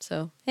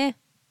 So,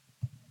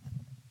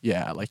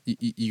 Yeah, like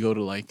you go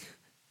to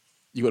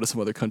you go to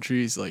some other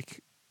countries,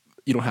 like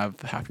you don't have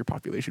half your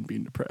population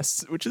being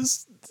depressed, which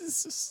is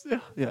it's just,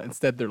 yeah.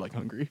 Instead, they're like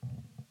hungry.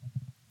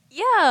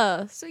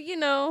 Yeah. So,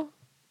 yeah.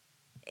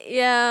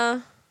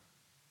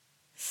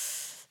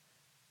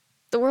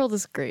 The world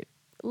is great.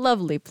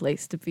 Lovely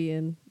place to be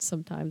in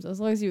sometimes, as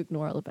long as you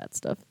ignore all the bad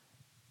stuff.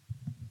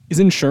 Is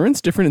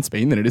insurance different in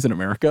Spain than it is in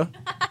America?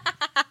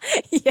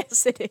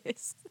 Yes, it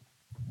is.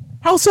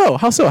 How so?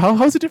 How so?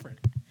 How is it different?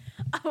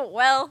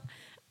 Well,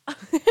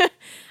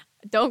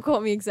 don't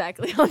quote me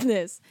exactly on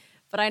this,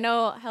 but I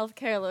know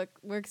healthcare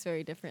works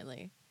very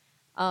differently.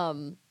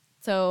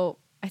 So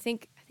I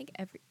think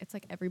it's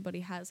like everybody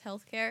has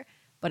healthcare,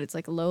 but it's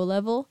like low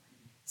level.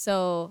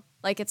 So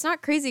like it's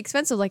not crazy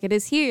expensive like it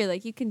is here.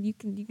 Like you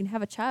can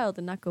have a child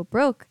and not go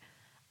broke.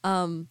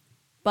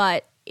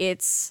 But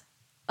it's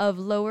of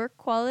lower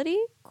quality,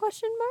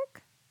 question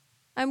mark,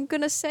 I'm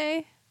gonna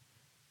say.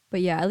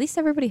 But yeah, at least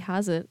everybody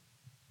has it.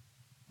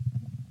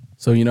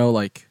 So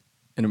like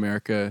in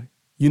America,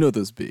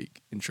 those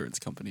big insurance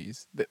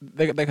companies.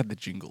 They got the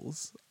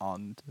jingles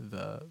on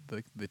the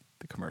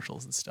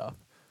commercials and stuff.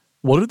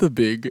 What are the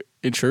big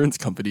insurance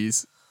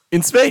companies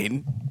in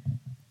Spain?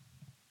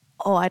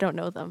 Oh, I don't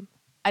know them.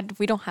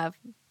 We don't have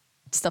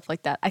stuff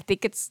like that. I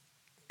think it's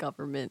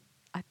government.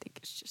 I think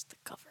it's just the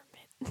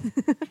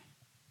government.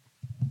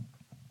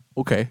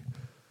 Okay.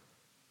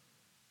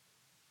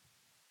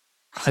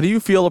 How do you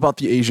feel about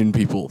the Asian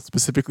people,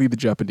 specifically the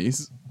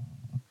Japanese?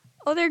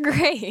 Oh, they're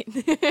great.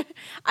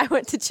 I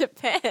went to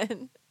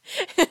Japan.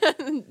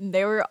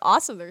 They were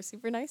awesome. They were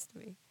super nice to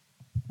me.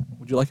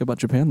 What do you like about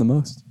Japan the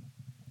most?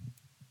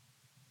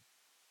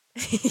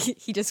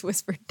 He just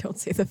whispered, "Don't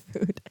say the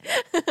food."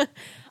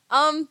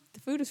 The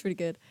food was pretty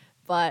good,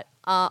 but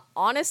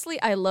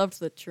honestly, I loved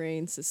the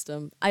train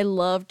system. I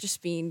loved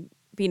just being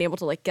able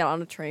to like get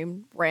on a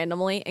train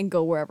randomly and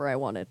go wherever I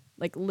wanted,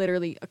 like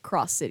literally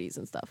across cities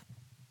and stuff.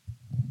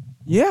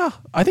 Yeah,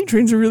 I think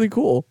trains are really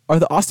cool. Are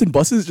the Austin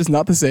buses just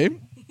not the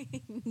same?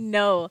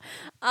 No,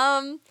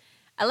 I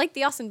like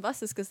the Austin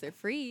buses because they're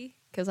free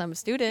because I'm a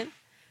student,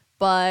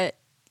 but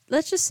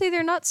let's just say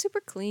they're not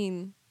super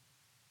clean,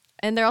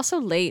 and they're also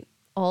late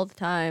all the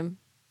time.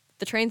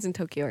 The trains in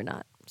Tokyo are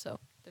not, so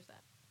there's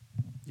that.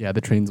 Yeah,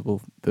 the trains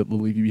will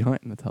leave you behind.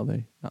 That's how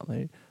they not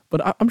late.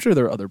 But I'm sure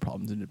there are other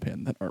problems in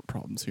Japan that aren't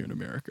problems here in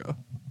America.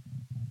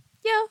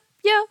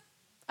 Yeah.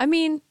 I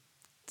mean,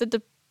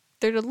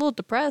 they're a little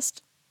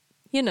depressed,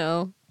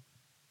 I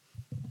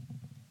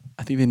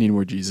think they need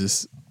more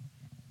Jesus.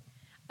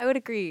 I would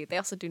agree. They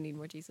also do need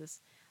more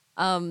Jesus.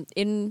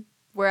 In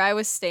where I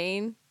was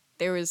staying,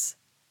 there was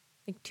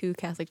I think 2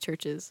 Catholic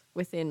churches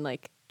within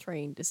like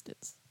train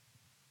distance.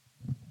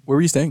 Where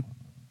were you staying?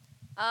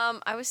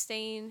 I was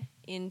staying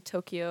in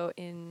Tokyo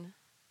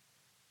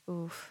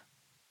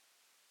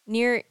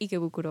near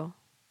Ikebukuro.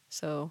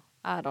 So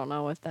I don't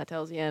know if that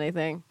tells you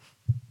anything.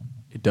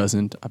 It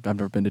doesn't. I've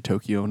never been to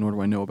Tokyo, nor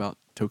do I know about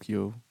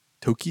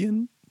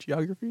Tokian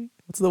geography.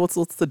 What's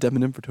the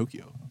demonym for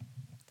Tokyo?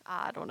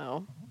 I don't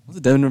know. What's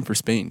the demonym for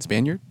Spain?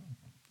 Spaniard?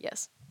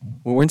 Yes.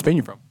 Well, where in Spain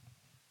you from?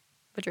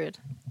 Madrid.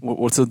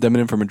 What's the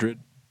demonym for Madrid?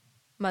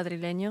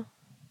 Madrileño.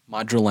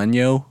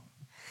 Madrileño.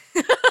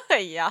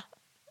 Yeah.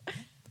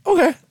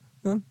 Okay,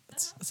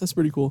 that's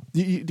pretty cool.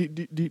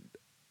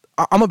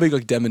 I'm a big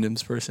like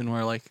demonyms person,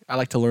 where like I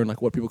like to learn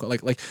like what people call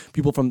like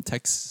people from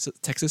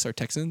Texas are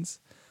Texans,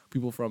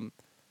 people from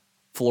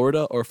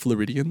Florida are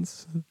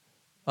Floridians.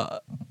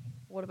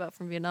 What about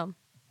from Vietnam?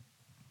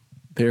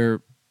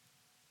 They're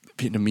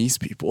Vietnamese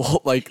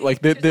people.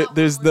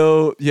 There's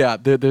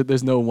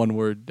no one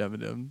word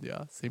demonym.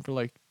 Yeah, same for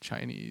like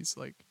Chinese,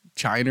 like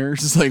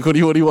Chiners. Like what do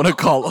you want to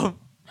call them?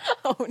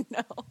 Oh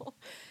no.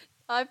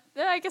 I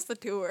guess the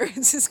 2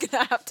 words is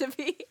gonna have to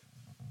be.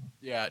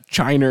 Yeah,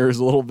 China is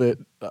a little bit.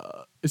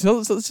 It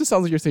just sounds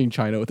like you're saying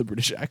China with a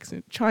British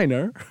accent.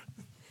 China.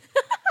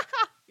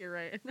 You're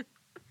right.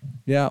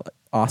 Yeah,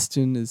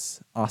 Austin is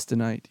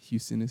Austinite.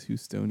 Houston is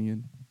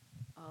Houstonian.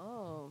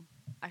 Oh,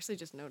 I actually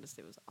just noticed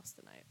it was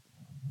Austinite.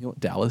 You know what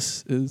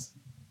Dallas is?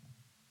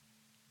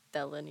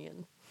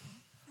 Delinian.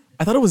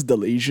 I thought it was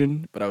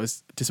Dalasian, but I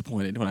was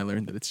disappointed when I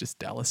learned that it's just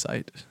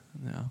Dallasite.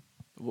 Yeah.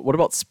 What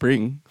about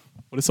Spring?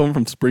 What is someone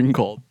from Spring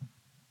called?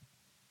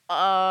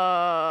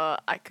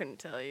 I couldn't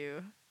tell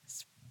you.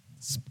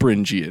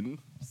 Springian.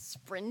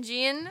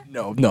 Springian?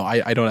 No,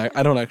 I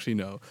don't actually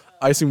know.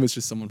 I assume it's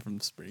just someone from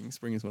Spring.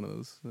 Spring is one of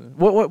those.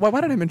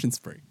 Why did I mention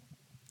Spring?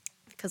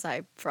 Because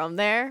I'm from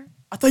there.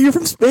 I thought you were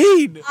from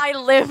Spain. I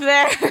live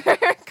there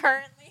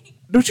currently.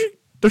 Don't you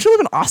live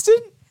in Austin?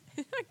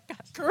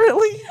 Gosh.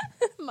 Currently?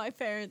 My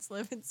parents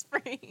live in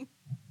Spring.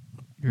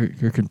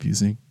 You're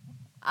confusing.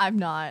 I'm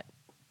not.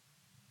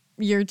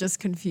 You're just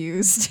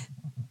confused.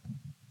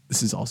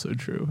 This is also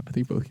true. I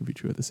think both can be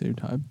true at the same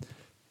time.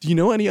 Do you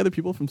know any other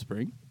people from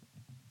Spring?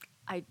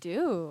 I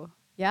do.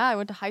 Yeah, I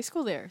went to high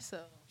school there,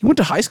 so. You went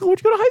to high school? Where'd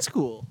you go to high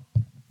school?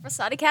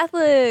 Rosati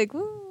Catholic.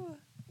 Woo.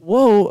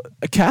 Whoa,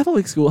 a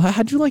Catholic school.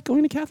 How'd you like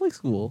going to Catholic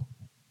school?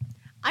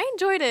 I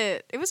enjoyed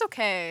it. It was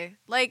okay.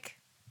 Like,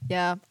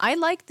 yeah, I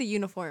liked the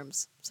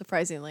uniforms,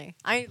 surprisingly.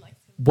 I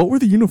liked them. What were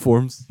the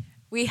uniforms?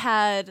 We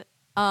had,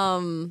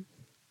 Tyler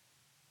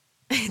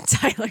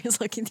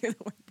is looking through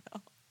the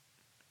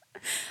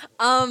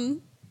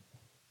window.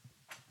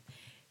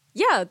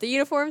 Yeah, the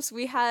uniforms,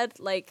 we had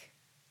like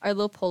our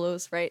little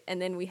polos, right?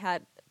 And then we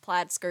had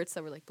plaid skirts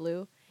that were like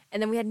blue.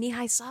 And then we had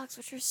knee-high socks,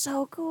 which are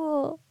so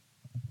cool.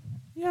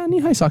 Yeah,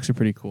 knee-high socks are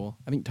pretty cool.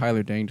 I think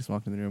Tyler Dang just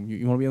walked in the room.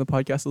 You want to be on the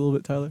podcast a little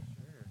bit, Tyler?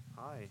 Sure.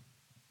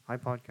 Hi,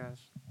 podcast.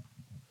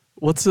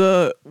 What's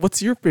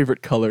your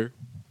favorite color?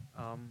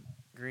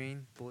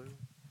 Green, blue.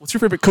 What's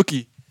your favorite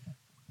cookie?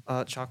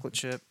 Chocolate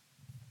chip.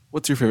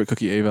 What's your favorite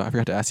cookie, Ava? I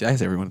forgot to ask you. I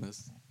asked everyone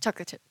this.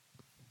 Chocolate chip.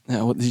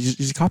 Yeah, well, you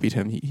just copied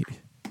him.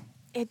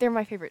 They're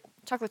my favorite.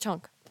 Chocolate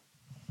chunk.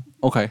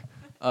 Okay.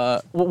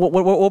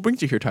 What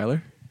brings you here,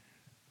 Tyler?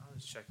 I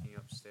was checking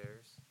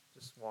upstairs,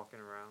 just walking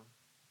around.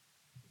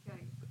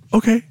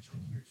 Okay.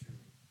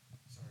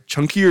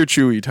 Chunky or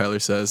chewy, Tyler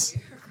says.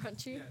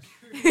 Crunchy?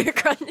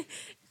 Crunchy.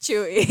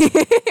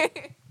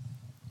 Chewy.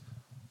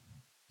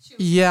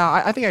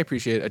 Yeah, I think I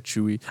appreciate a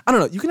chewy. I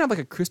don't know. You can have like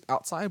a crisp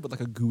outside, but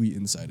like a gooey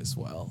inside as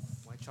well.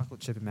 White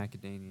chocolate chip and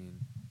macadamia.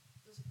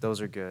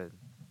 Those are good.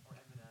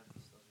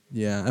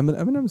 Yeah,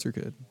 M&Ms are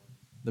good.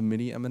 The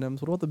mini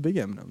M&Ms. What about the big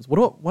M&Ms? Why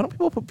don't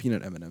people put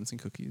peanut M&Ms in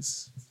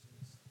cookies?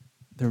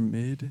 They're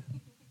mid.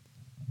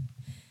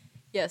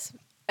 Yes.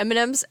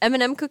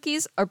 M&M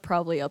cookies are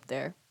probably up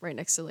there, right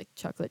next to like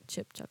chocolate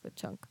chip, chocolate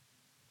chunk.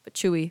 But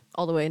chewy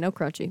all the way, no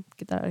crunchy.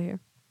 Get that out of here.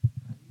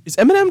 Is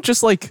M&M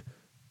just like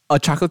a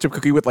chocolate chip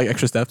cookie with like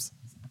extra steps?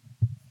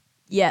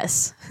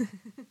 Yes.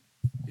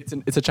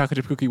 It's a chocolate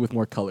chip cookie with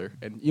more color,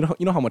 and you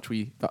know how much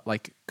we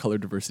like color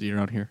diversity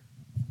around here.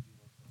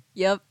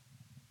 Yep.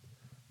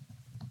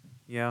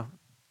 Yeah.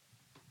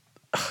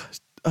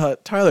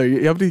 Tyler,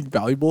 you have anything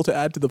valuable to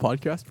add to the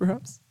podcast,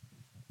 perhaps?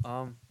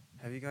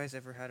 Have you guys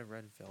ever had a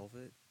red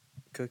velvet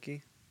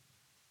cookie?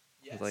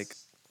 Yes. With like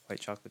white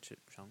chocolate chip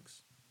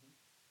chunks.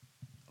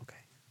 Okay.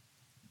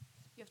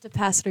 You have to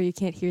pass it or you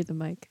can't hear the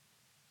mic.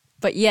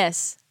 But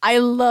yes, I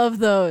love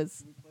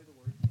those.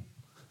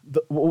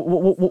 You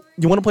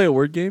want to play a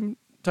word game,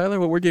 Tyler?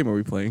 What word game are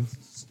we playing?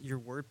 Your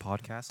word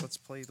podcast. Let's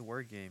play the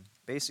word game.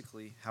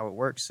 Basically, how it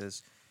works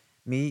is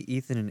me,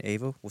 Ethan, and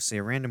Ava will say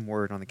a random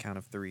word on the count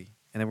of 3.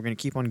 And then we're going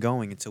to keep on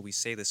going until we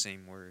say the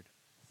same word.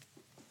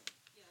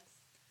 Yes.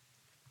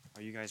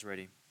 Are you guys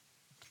ready?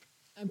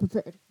 I'm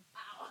prepared.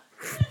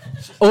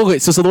 Oh,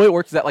 wait. So the way it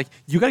works is that like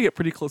you gotta get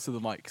pretty close to the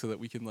mic so that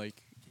we can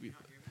like.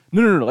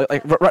 No.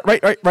 Like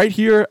right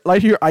here.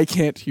 I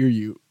can't hear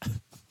you.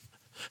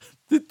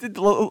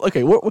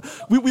 Okay,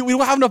 we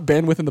don't have enough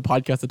bandwidth in the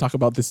podcast to talk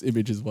about this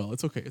image as well.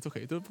 It's okay.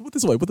 Put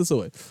this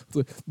away.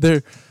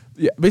 There,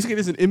 yeah. Basically,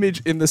 there's an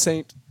image in the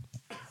Saint.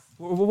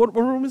 What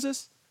room is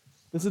this?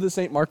 This is the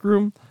Saint Mark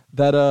room.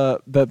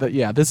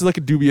 yeah, this is like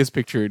a dubious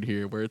picture in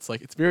here where it's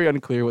like it's very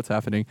unclear what's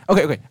happening.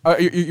 Okay.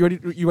 You ready?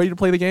 You ready to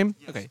play the game?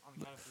 Yes, Okay. on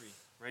the count of 3.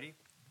 Ready?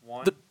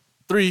 1.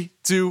 3,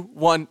 2,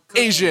 1.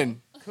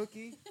 Asian.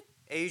 Cookie.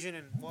 Asian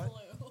and what? Blue.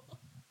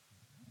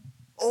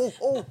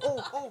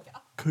 Oh.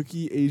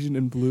 Cookie, Asian,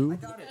 and blue.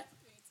 Got it.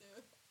 Me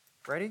too.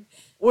 Ready?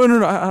 Oh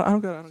no, I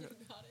don't got it.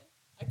 You got it.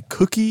 I got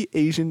Cookie,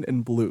 Asian,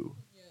 and blue.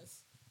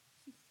 Yes.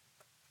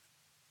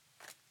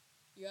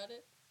 You got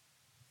it.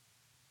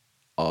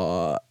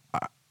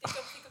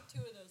 Think of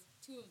two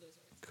of those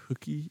words.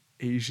 Cookie,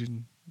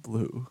 Asian,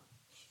 blue.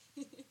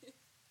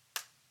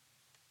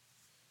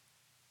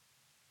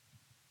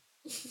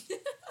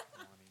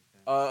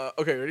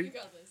 Okay, You ready?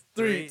 got this.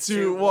 3,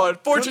 2, 1.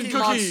 Fortune cookie.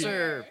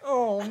 Monster.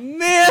 Oh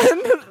man.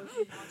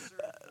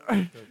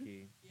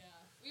 Cookie. Yeah,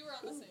 we were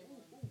on the same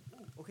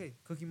one. Okay,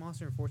 Cookie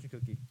Monster and Fortune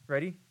Cookie.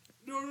 Ready?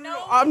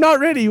 No. I'm not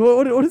ready.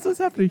 What is what's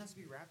It happening? has to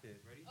be rapid.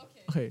 Ready?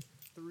 Okay. Okay.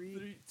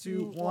 3,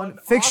 2, 2, 1.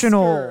 Oscar.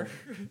 Fictional.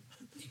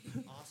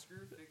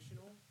 Oscar,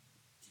 fictional.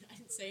 I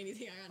didn't say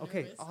anything. I got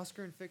Okay, nervous.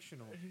 Oscar and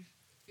fictional.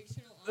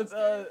 Fictional It's,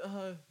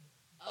 Oscar.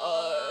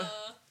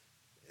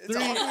 It's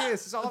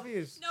obvious. It's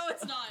obvious. No,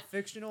 it's not.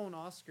 Fictional and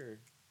Oscar.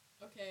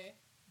 Okay.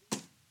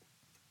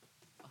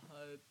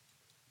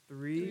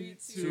 3,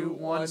 2, 2,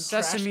 1. Trash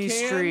Sesame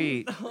can?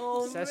 Street.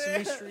 Oh,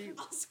 Sesame man. Street.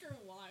 Oscar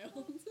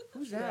Wilde.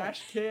 Who's that?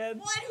 Trash can.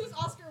 What? Who's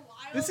Oscar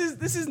Wilde? This is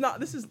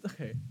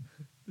okay.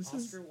 This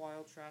is. Oscar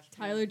Wilde trash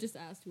can. Tyler just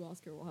asked who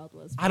Oscar Wilde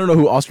was. I don't know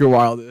who Oscar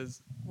Wilde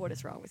is. What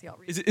is wrong with y'all?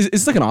 Is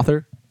this like an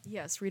author?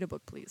 Yes, read a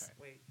book, please.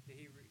 Wait, did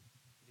he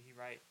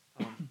write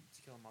To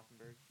Kill a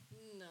Mockingbird?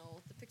 No,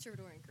 the picture of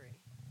Dorian Gray,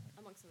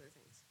 amongst other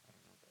things. I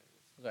don't know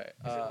what that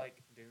is. Okay. Is it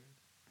like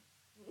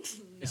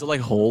Dune? Is it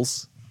like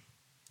holes?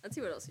 Let's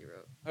see what else he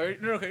wrote. All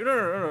right. No. Okay.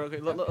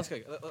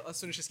 Let's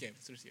finish this game.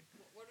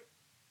 What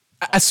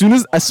As soon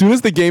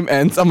as the game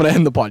ends, I'm gonna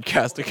end the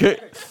podcast. Okay.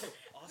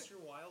 Oscar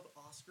Wilde,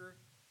 Oscar,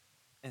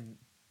 and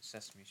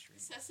Sesame Street.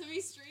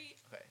 Sesame Street.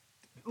 Okay.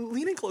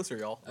 Lean in closer,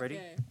 y'all. Ready?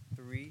 Okay.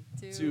 3,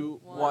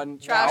 2, 1.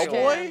 Trash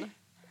Cowboy. can.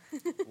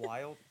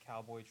 Wild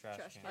Cowboy trash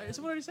Trash can. can.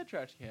 Someone already said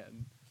trash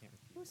can. Can't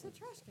repeat. Who said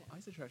trash can? I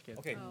said trash can.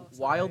 Okay. Oh,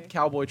 Wild sorry.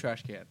 cowboy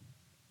trash can.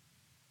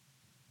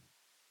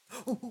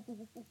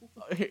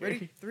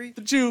 Ready? 3.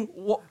 2,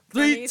 1.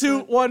 3, 2,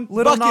 Eastwood. 1.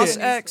 Little Bucket. Nas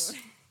X.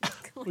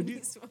 Would Clint you-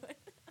 Eastwood.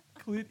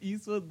 Clint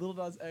Eastwood, Lil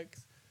Nas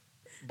X.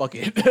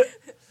 Bucket.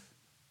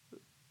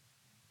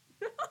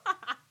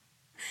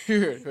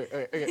 Here.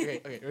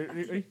 Okay.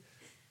 Ready?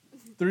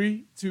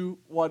 3, 2,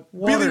 1.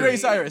 Water. Billy Ray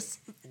Cyrus.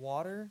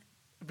 Water.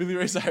 Billy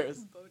Ray Cyrus.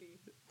 Bodie.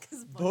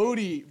 Cause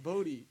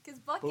Bodie. Cause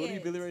bucket. Bodie,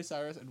 Billy Ray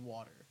Cyrus, and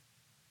water.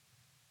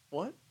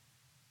 What?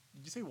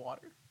 Did you say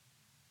water?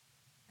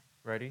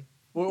 Ready?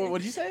 What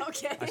did you say?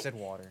 Okay. I said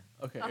water.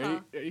 Okay, Uh-huh.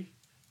 ready?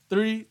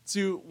 3,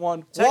 2,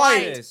 1.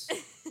 Texas.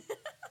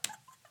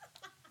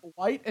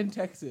 White and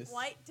Texas.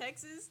 White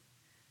Texas.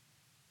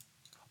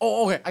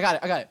 Oh, okay. I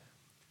got it.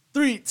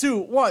 3, 2,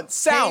 1.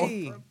 South.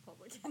 Katy.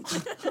 Republican.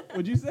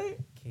 What'd you say?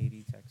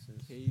 Katy,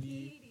 Texas.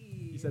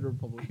 Katie. You said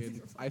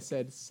Republican. I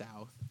said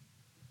South.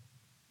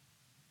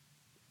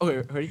 Okay,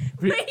 ready?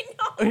 Wait,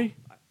 no. Ready?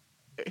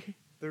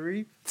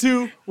 3.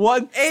 2,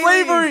 1.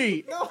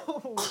 Slavery.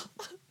 No.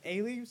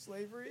 Alien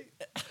slavery.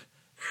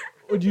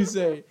 What'd you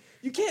say?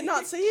 You can't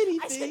not say I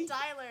anything. said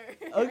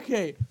Tyler.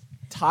 Okay.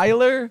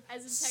 Tyler, As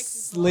in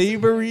Texas.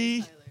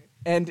 slavery, Tyler.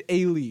 and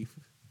a leaf.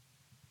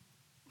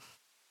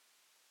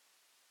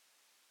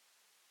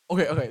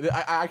 Okay.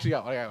 I actually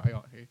got one. I got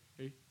one.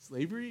 Okay.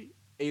 Slavery,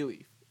 a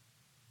leaf.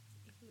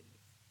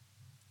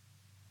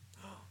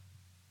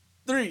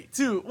 3,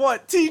 2, 1.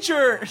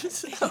 Teacher.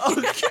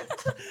 Okay.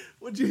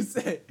 What'd you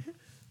say?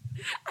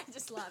 I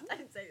just laughed. I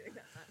didn't say anything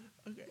that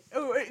time. Okay.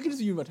 Oh, wait, just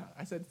you one time.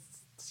 I said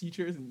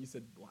teachers and you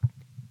said black.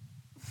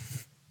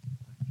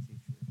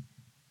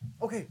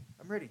 Okay,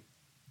 I'm ready.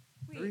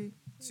 Wait. 3,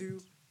 2,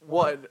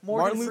 One.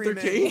 Morgan Martin Luther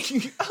Freeman.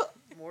 King.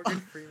 Morgan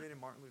Freeman and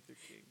Martin Luther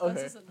King. That's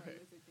Okay. just a Martin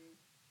Luther King.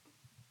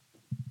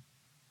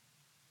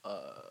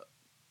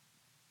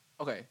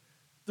 Okay.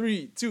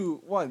 3,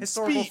 2, 1.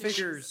 Historical Speech.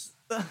 figures.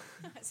 I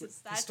said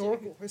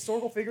statue.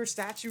 Historical figures,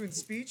 statue, and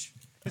speech.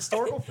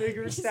 Historical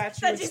figures,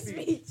 statue, and Statue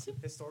speech. speech.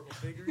 Historical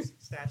figures,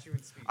 statue,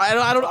 and speech. I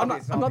don't. It's I'm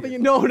obvious, not obvious.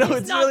 thinking. No, It's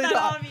it's not really that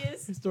not.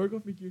 obvious. Historical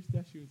figure,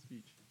 statue, and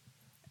speech.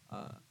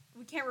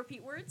 We can't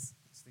repeat words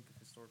Let's think of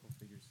historical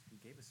figures who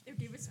gave us Who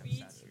gave a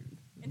speech?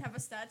 And have a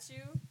statue.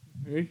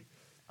 Ready?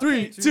 3,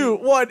 Okay. 2,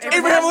 1. Abraham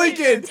Abraham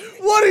Lincoln.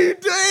 What are you,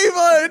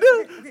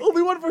 David?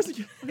 Only one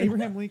person.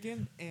 Abraham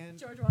Lincoln and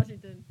George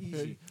Washington.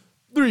 Easy.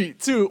 3,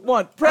 2,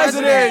 1.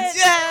 President. President.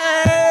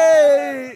 Yay!